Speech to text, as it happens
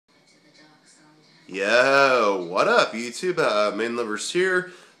Yo, what up YouTube? Main Livers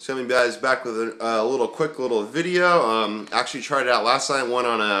here. So coming guys back with a quick little video. Actually tried it out last night. Went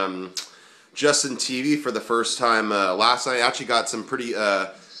on Justin TV for the first time last night. Actually got some pretty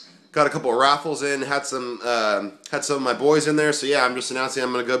got a couple of raffles in. Had some of my boys in there. So yeah, I'm just announcing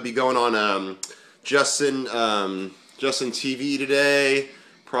I'm gonna be going on Justin TV today.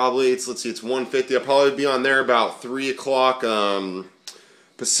 Probably it's 1:50. I'll probably be on there about 3 o'clock.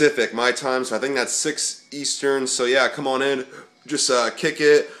 Pacific, my time, so I think that's 6 Eastern. So yeah, come on in, just kick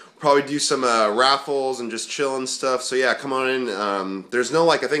it. Probably do some raffles and just chill and stuff. So yeah, come on in. There's no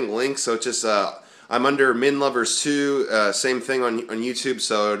I think link, so it's just I'm under Min Lovers 2, same thing on YouTube.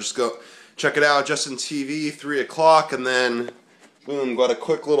 So just go check it out. Justin TV, 3 o'clock, and then boom, got a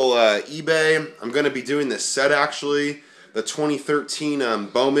quick little eBay. I'm gonna be doing this set actually. The 2013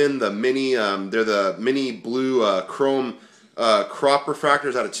 Bowman, the mini. They're the mini blue chrome. Crop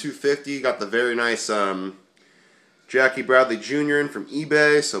refractors out of 250. Got the very nice Jackie Bradley Jr. in from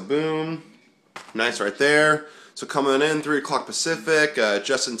eBay. So boom, nice right there. So coming in 3 o'clock Pacific.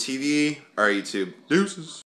 Justin TV. All right, YouTube. Deuces.